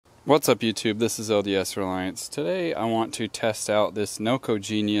What's up YouTube, this is LDS Reliance. Today I want to test out this Noco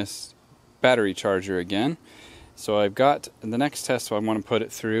Genius battery charger again. So I've got, the next test I want to put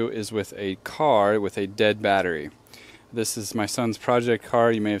it through is with a car with a dead battery. This is my son's project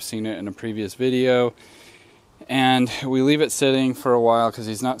car, you may have seen it in a previous video. And we leave it sitting for a while because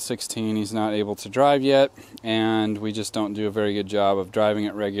he's not 16, he's not able to drive yet, and we just don't do a very good job of driving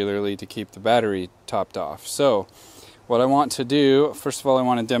it regularly to keep the battery topped off. So what I want to do, first of all, I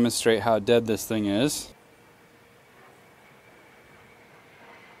want to demonstrate how dead this thing is.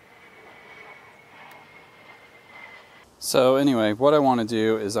 So anyway, what I want to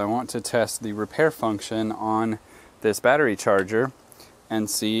do is I want to test the repair function on this battery charger and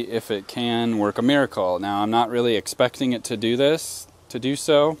see if it can work a miracle. Now, I'm not really expecting it to do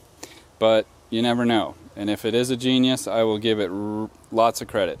so, but you never know. And if it is a genius, I will give it lots of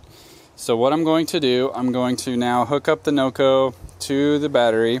credit. So what I'm going to do, I'm going to now hook up the Noco to the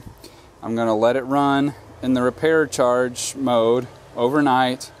battery. I'm going to let it run in the repair charge mode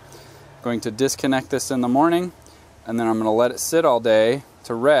overnight. I'm going to disconnect this in the morning, and then I'm going to let it sit all day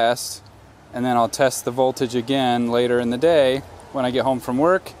to rest, and then I'll test the voltage again later in the day when I get home from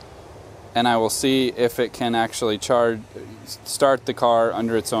work, and I will see if it can actually start the car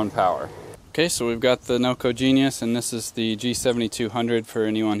under its own power. Okay, so we've got the Noco Genius, and this is the G7200 for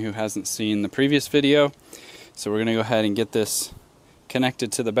anyone who hasn't seen the previous video. So we're going to go ahead and get this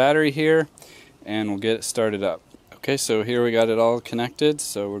connected to the battery here, and we'll get it started up. Okay, so here we got it all connected,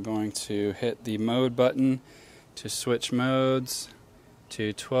 so we're going to hit the mode button to switch modes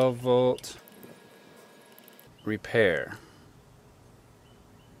to 12 volt repair.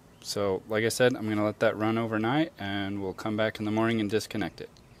 So like I said, I'm going to let that run overnight, and we'll come back in the morning and disconnect it.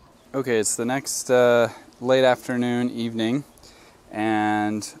 Okay, it's the next late afternoon, evening,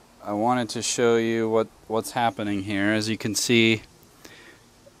 and I wanted to show you what's happening here. As you can see,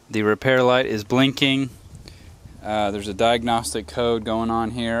 the repair light is blinking. There's a diagnostic code going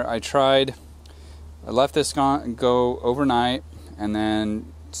on here. I left this go overnight and then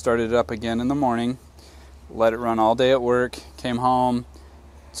started it up again in the morning, let it run all day at work, came home,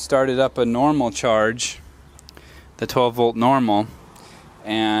 started up a normal charge, the 12 volt normal,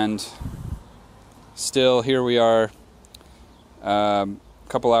 and still here we are a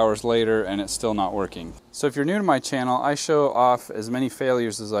couple hours later and it's still not working. So if you're new to my channel, I show off as many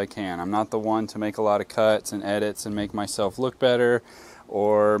failures as I can. I'm not the one to make a lot of cuts and edits and make myself look better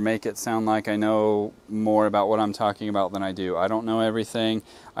or make it sound like I know more about what I'm talking about than I do. I don't know everything.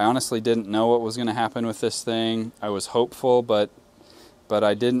 I honestly didn't know what was going to happen with this thing. I was hopeful, but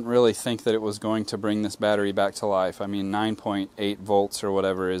I didn't really think that it was going to bring this battery back to life. I mean, 9.8 volts or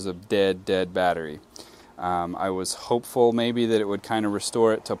whatever is a dead battery. I was hopeful maybe that it would kind of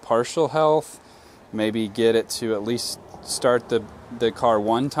restore it to partial health, maybe get it to at least start the car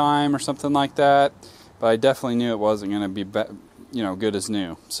one time or something like that, but I definitely knew it wasn't going to be good as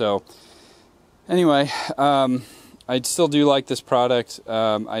new. So anyway, I still do like this product.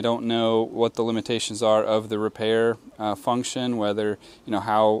 I don't know what the limitations are of the repair function, whether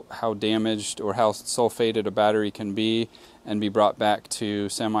how damaged or how sulfated a battery can be and be brought back to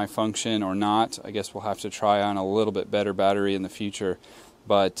semi-function or not. I guess we'll have to try on a little bit better battery in the future,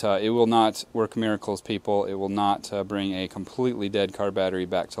 but it will not work miracles, people. It will not bring a completely dead car battery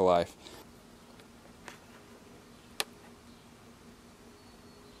back to life.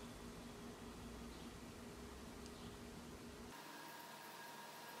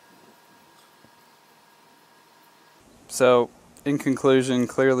 So, in conclusion,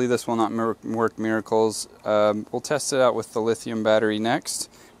 clearly this will not work miracles. We'll test it out with the lithium battery next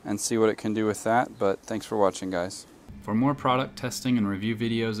and see what it can do with that, but thanks for watching, guys. For more product testing and review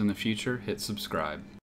videos in the future, hit subscribe.